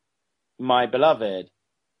meet my beloved,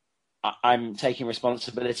 I'm taking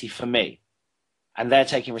responsibility for me, and they're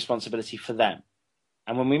taking responsibility for them.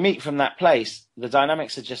 And when we meet from that place, the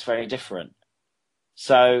dynamics are just very different.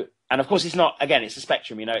 So, and of course, it's not, again, it's a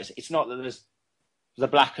spectrum, it's not that there's the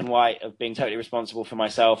black and white of being totally responsible for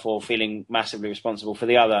myself or feeling massively responsible for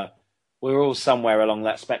the other. We're all somewhere along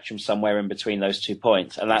that spectrum, somewhere in between those 2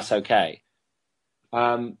 points, and that's okay.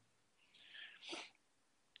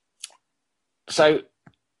 So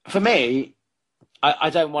for me, I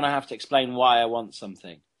don't want to have to explain why I want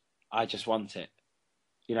something. I just want it.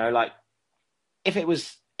 Like if it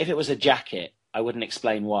was a jacket, I wouldn't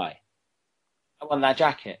explain why. I want that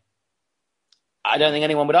jacket. I don't think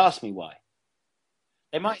anyone would ask me why.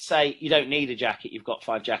 They might say, you don't need a jacket, you've got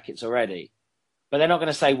 5 jackets already. But they're not going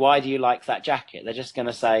to say, why do you like that jacket? They're just going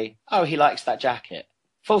to say, oh, he likes that jacket.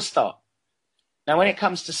 Full stop. Now, when it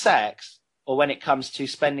comes to sex, or when it comes to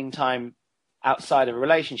spending time outside of a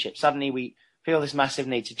relationship, suddenly we feel this massive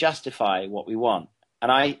need to justify what we want.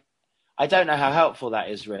 And I don't know how helpful that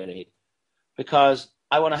is, really. because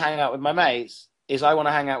I want to hang out with my mates is I want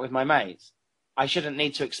to hang out with my mates. I shouldn't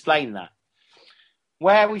need to explain that.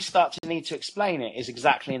 Where we start to need to explain it is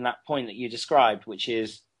exactly in that point that you described, which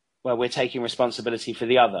is where we're taking responsibility for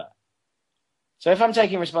the other. So if I'm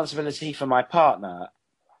taking responsibility for my partner,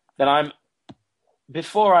 then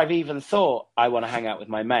before I've even thought I want to hang out with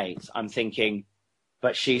my mates, I'm thinking,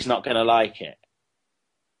 but she's not going to like it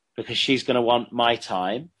because she's going to want my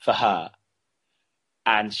time for her.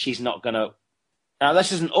 And she's not going to. Now,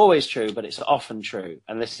 this isn't always true, but it's often true.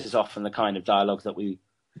 And this is often the kind of dialogue that we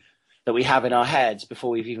have in our heads before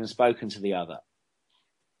we've even spoken to the other.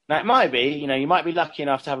 Now, it might be, you might be lucky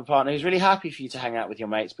enough to have a partner who's really happy for you to hang out with your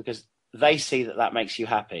mates because they see that that makes you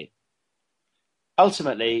happy.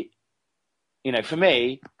 Ultimately, for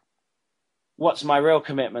me, what's my real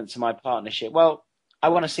commitment to my partnership? Well, I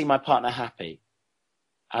want to see my partner happy.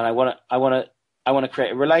 And I want to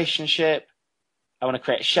create a relationship. I want to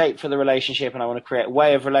create a shape for the relationship, and I want to create a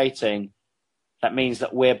way of relating that means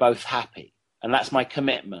that we're both happy. And that's my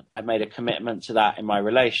commitment. I've made a commitment to that in my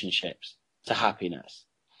relationships, to happiness.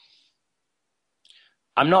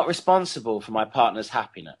 I'm not responsible for my partner's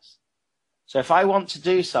happiness. So if I want to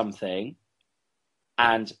do something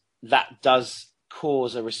and that does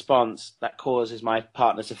cause a response that causes my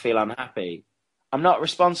partner to feel unhappy, I'm not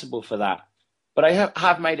responsible for that. But I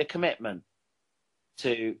have made a commitment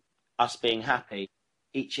to us being happy,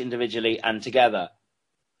 each individually and together.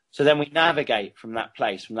 So then we navigate from that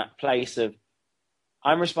place of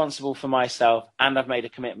I'm responsible for myself and I've made a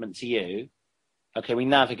commitment to you. Okay, we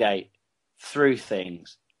navigate through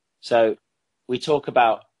things. So we talk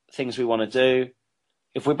about things we want to do.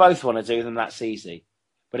 If we both want to do them, that's easy.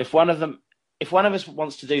 But if one of us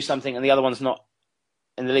wants to do something and the other one's not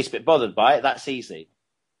in the least bit bothered by it, that's easy.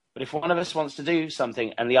 But if one of us wants to do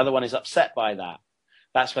something and the other one is upset by that,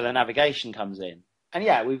 that's where the navigation comes in. And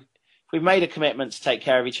yeah, we've made a commitment to take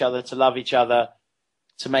care of each other, to love each other,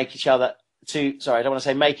 to make each other, I don't want to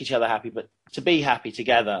say make each other happy, but to be happy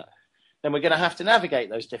together. Then we're going to have to navigate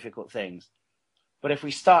those difficult things. But if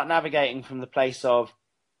we start navigating from the place of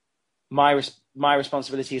my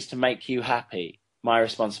responsibility is to make you happy, my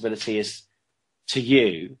responsibility is to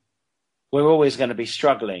you, we're always going to be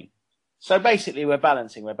struggling. So basically we're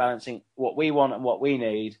balancing what we want and what we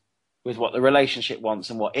need with what the relationship wants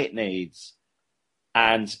and what it needs.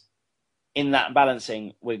 And in that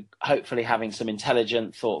balancing, we're hopefully having some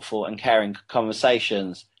intelligent, thoughtful and caring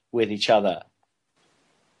conversations with each other.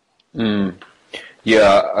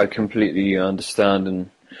 Yeah, I completely understand and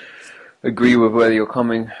agree with where you're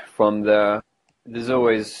coming from there. There's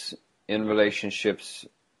always, in relationships,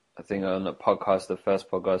 I think on the first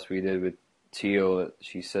podcast we did with Teal,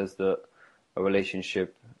 she says that a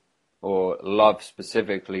relationship or love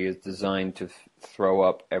specifically is designed to throw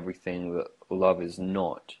up everything that love is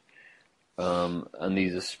not. And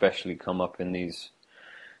these especially come up in these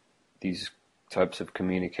types of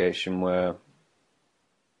communication where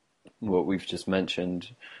what we've just mentioned.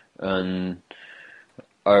 And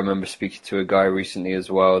I remember speaking to a guy recently as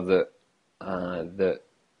well that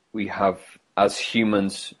we have, as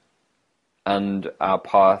humans and our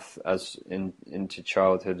path into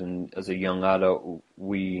childhood and as a young adult,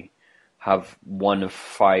 we have one of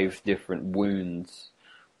 5 different wounds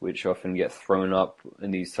which often get thrown up in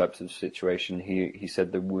these types of situations. He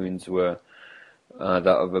said the wounds were that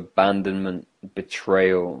of abandonment,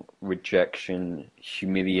 betrayal, rejection,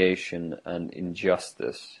 humiliation, and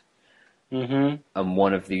injustice. Mm-hmm. And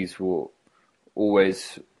one of these will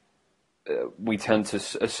always, we tend to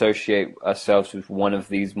associate ourselves with one of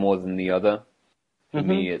these more than the other. For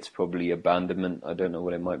me, it's probably abandonment. I don't know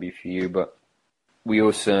what it might be for you, but we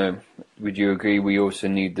also, would you agree, we also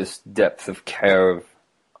need this depth of care, of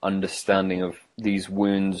understanding of these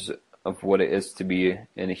wounds, of what it is to be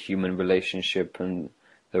in a human relationship, and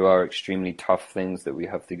there are extremely tough things that we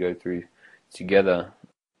have to go through together.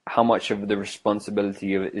 How much of the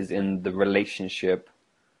responsibility of it is in the relationship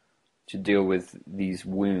to deal with these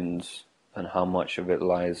wounds, and how much of it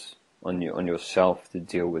lies on yourself to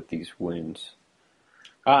deal with these wounds?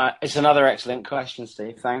 It's another excellent question,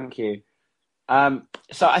 Steve. Thank you.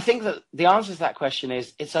 So I think that the answer to that question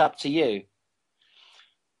is it's up to you.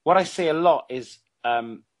 What I see a lot is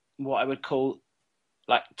what I would call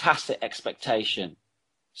like tacit expectation.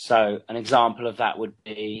 So an example of that would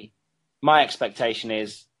be, my expectation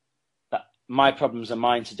is that my problems are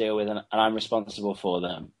mine to deal with and I'm responsible for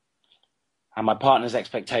them. And my partner's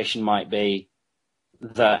expectation might be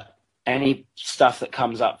that any stuff that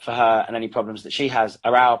comes up for her and any problems that she has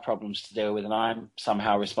are our problems to deal with, and I'm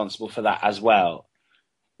somehow responsible for that as well.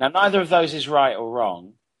 Now, neither of those is right or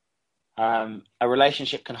wrong. A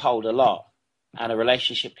relationship can hold a lot, and a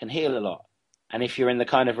relationship can heal a lot. and if you're in the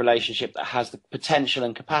kind of relationship that has the potential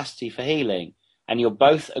and capacity for healing, and you're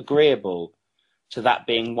both agreeable to that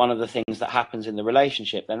being one of the things that happens in the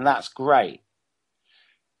relationship, then that's great.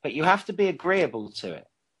 But you have to be agreeable to it.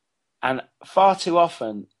 And far too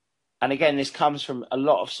often, and again, this comes from a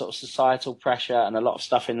lot of sort of societal pressure and a lot of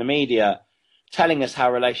stuff in the media telling us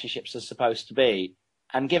how relationships are supposed to be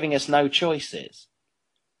and giving us no choices.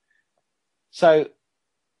 So,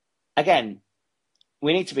 again,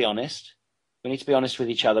 we need to be honest. We need to be honest with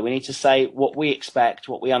each other. We need to say what we expect,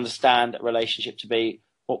 what we understand a relationship to be,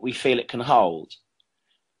 what we feel it can hold.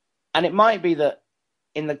 And it might be that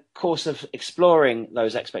in the course of exploring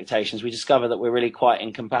those expectations, we discover that we're really quite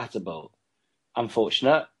incompatible.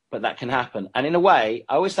 Unfortunate, but that can happen. And in a way,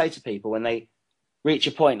 I always say to people when they reach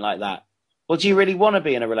a point like that, well, do you really want to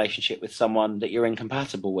be in a relationship with someone that you're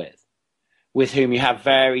incompatible with whom you have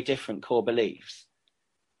very different core beliefs?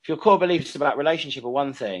 If your core beliefs about relationship are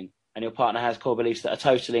one thing, and your partner has core beliefs that are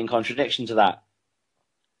totally in contradiction to that,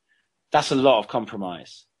 that's a lot of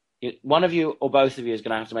compromise. One of you or both of you is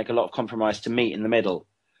going to have to make a lot of compromise to meet in the middle,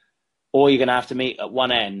 or you're going to have to meet at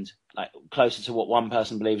one end, like closer to what one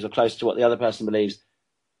person believes or closer to what the other person believes,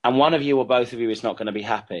 and one of you or both of you is not going to be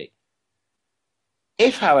happy.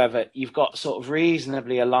 If, however, you've got sort of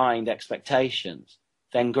reasonably aligned expectations,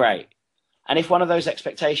 then great. And if one of those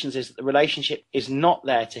expectations is that the relationship is not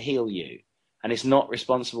there to heal you and is not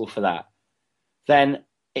responsible for that, then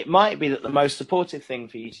it might be that the most supportive thing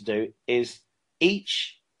for you to do is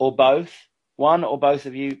each or both, one or both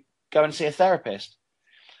of you, go and see a therapist.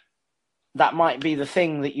 That might be the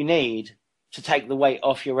thing that you need to take the weight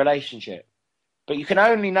off your relationship. But you can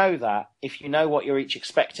only know that if you know what you're each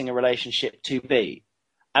expecting a relationship to be.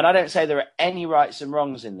 And I don't say there are any rights and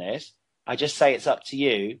wrongs in this. I just say it's up to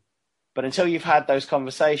you. But until you've had those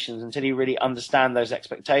conversations, until you really understand those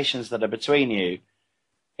expectations that are between you,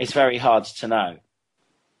 it's very hard to know.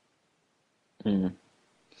 Mm.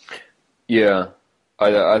 Yeah,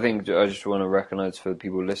 I think I just want to recognize for the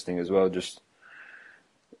people listening as well, just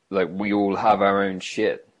like we all have our own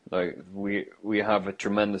shit. Like we have a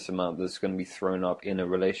tremendous amount that's going to be thrown up in a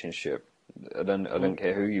relationship. I don't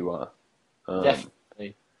care who you are.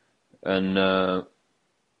 Definitely. And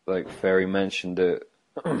like Faerie mentioned, that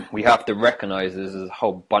we have to recognize there's a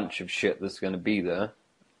whole bunch of shit that's going to be there,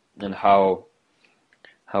 and how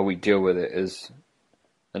we deal with it is,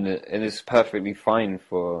 and it's perfectly fine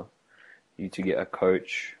for you to get a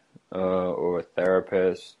coach or a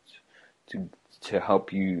therapist to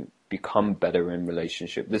help you become better in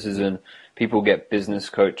relationship. This isn't, people get business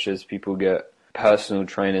coaches, people get personal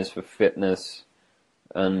trainers for fitness,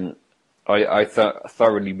 and I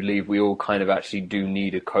thoroughly believe we all kind of actually do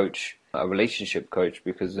need a coach, a relationship coach,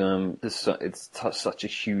 because it's such a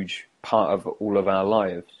huge part of all of our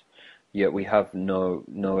lives, yet we have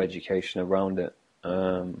no education around it.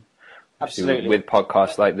 Absolutely. With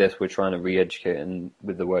podcasts like this, we're trying to re-educate, and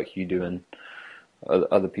with the work you do and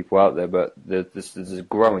other people out there, but there's a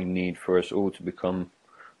growing need for us all to become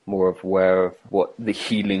more aware of what the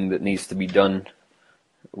healing that needs to be done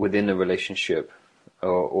within a relationship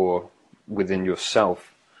or within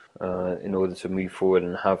yourself in order to move forward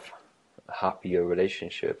and have happier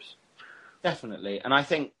relationships. Definitely. And I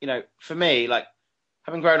think, for me, like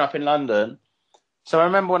having grown up in London, so I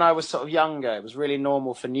remember when I was sort of younger, it was really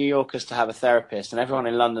normal for New Yorkers to have a therapist, and everyone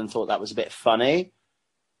in London thought that was a bit funny.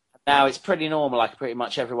 Now it's pretty normal. Like pretty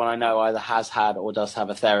much everyone I know either has had or does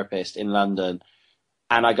have a therapist in London.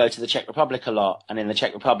 And I go to the Czech Republic a lot. And in the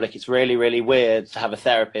Czech Republic, it's really, really weird to have a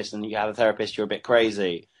therapist. And you have a therapist, you're a bit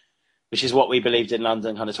crazy, which is what we believed in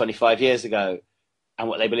London kind of 25 years ago and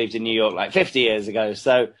what they believed in New York like 50 years ago.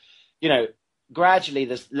 So, gradually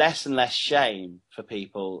there's less and less shame for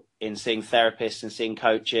people in seeing therapists and seeing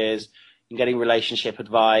coaches and getting relationship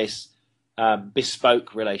advice,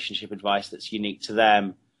 bespoke relationship advice that's unique to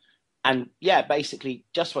them. And yeah, basically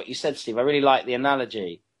just what you said, Steve. I really like the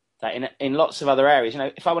analogy that in lots of other areas,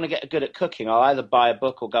 if I want to get good at cooking, I'll either buy a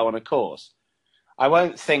book or go on a course. I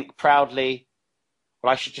won't think proudly,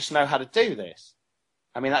 well, I should just know how to do this.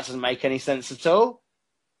 I mean, that doesn't make any sense at all.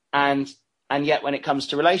 And yet when it comes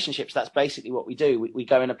to relationships, that's basically what we do. We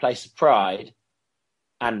go in a place of pride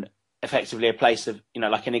and effectively a place of,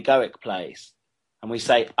 like an egoic place. And we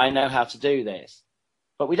say, I know how to do this.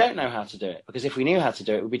 But we don't know how to do it, because if we knew how to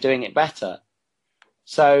do it, we'd be doing it better.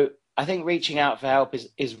 So I think reaching out for help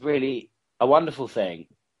is really a wonderful thing.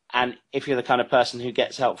 And if you're the kind of person who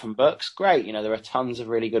gets help from books, great. There are tons of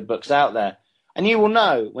really good books out there. And you will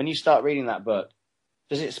know when you start reading that book,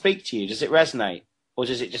 does it speak to you? Does it resonate? Or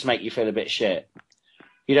does it just make you feel a bit shit?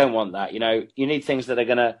 You don't want that. You need things that are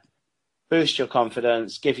going to boost your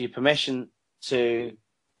confidence, give you permission to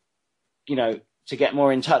to get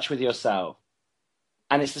more in touch with yourself.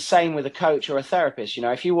 And it's the same with a coach or a therapist.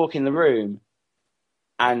 If you walk in the room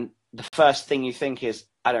and the first thing you think is,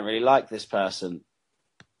 I don't really like this person,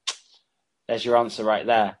 there's your answer right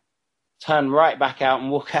there. Turn right back out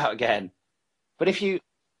and walk out again. But if you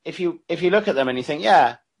look at them and you think,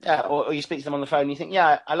 yeah, or you speak to them on the phone and you think,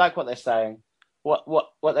 yeah, I like what they're saying. What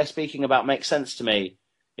they're speaking about makes sense to me.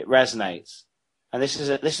 It resonates. And this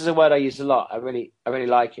is a word I use a lot. I really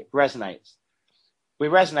like it. Resonates. We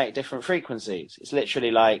resonate at different frequencies. It's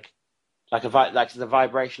literally like the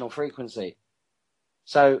vibrational frequency.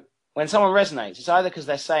 So when someone resonates, it's either because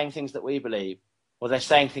they're saying things that we believe or they're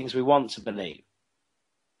saying things we want to believe.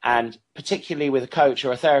 And particularly with a coach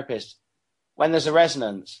or a therapist, when there's a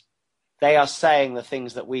resonance, they are saying the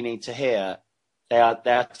things that we need to hear. They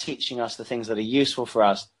are teaching us the things that are useful for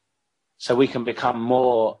us so we can become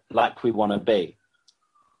more like we want to be.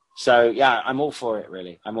 So, yeah, I'm all for it,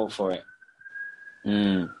 really. I'm all for it.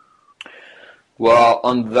 Well,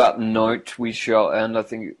 on that note, we shall end.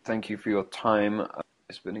 Thank you for your time.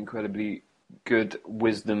 It's been incredibly good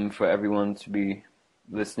wisdom for everyone to be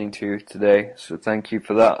listening to today. So thank you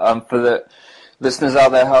for that. For the listeners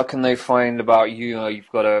out there, how can they find about you?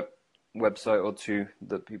 You've got a website or two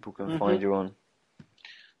that people can find you on.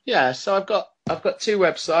 Yeah, so I've got two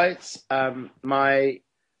websites.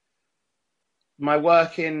 My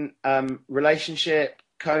work in relationship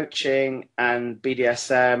coaching and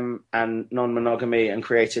BDSM and non-monogamy and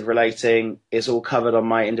creative relating is all covered on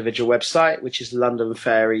my individual website, which is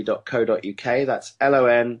londonfaerie.co.uk. That's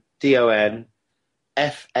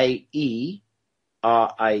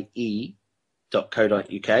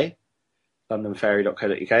LONDONFAERIE.co.uk,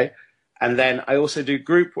 londonfaerie.co.uk. And then I also do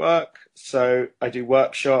group work. So I do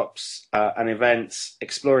workshops and events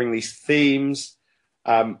exploring these themes.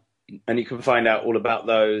 And you can find out all about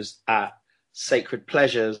those at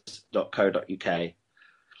sacredpleasures.co.uk.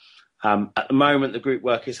 At the moment, the group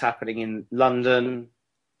work is happening in London,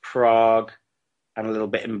 Prague, and a little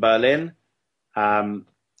bit in Berlin. And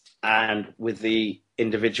with the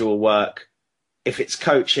individual work, if it's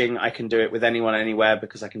coaching, I can do it with anyone, anywhere,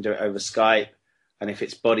 because I can do it over Skype. And if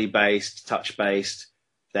it's body-based, touch-based,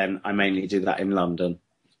 then I mainly do that in London.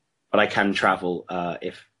 But I can travel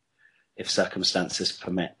if circumstances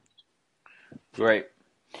permit. Great.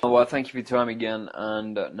 Well, thank you for your time again,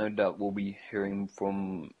 and no doubt we'll be hearing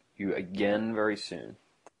from you again very soon.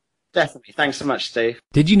 Definitely. Thanks so much, Steve.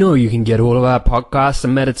 Did you know you can get all of our podcasts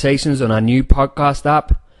and meditations on our new podcast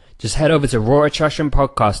app? Just head over to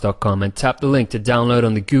rawartractionpodcast.com and tap the link to download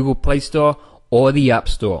on the Google Play Store or the App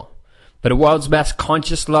Store. For the world's best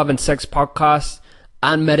conscious love and sex podcasts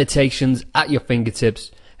and meditations at your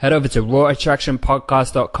fingertips, head over to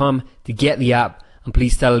rawartractionpodcast.com to get the app, and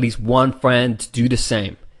please tell at least one friend to do the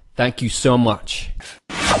same. Thank you so much.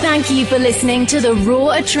 Thank you for listening to the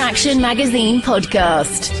Raw Attraction Magazine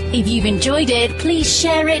podcast. If you've enjoyed it, please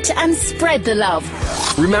share it and spread the love.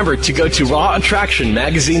 Remember to go to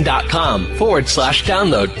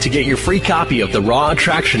rawattractionmagazine.com/download to get your free copy of the Raw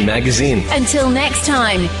Attraction Magazine. Until next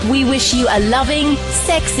time, we wish you a loving,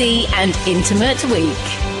 sexy, and intimate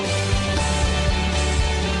week.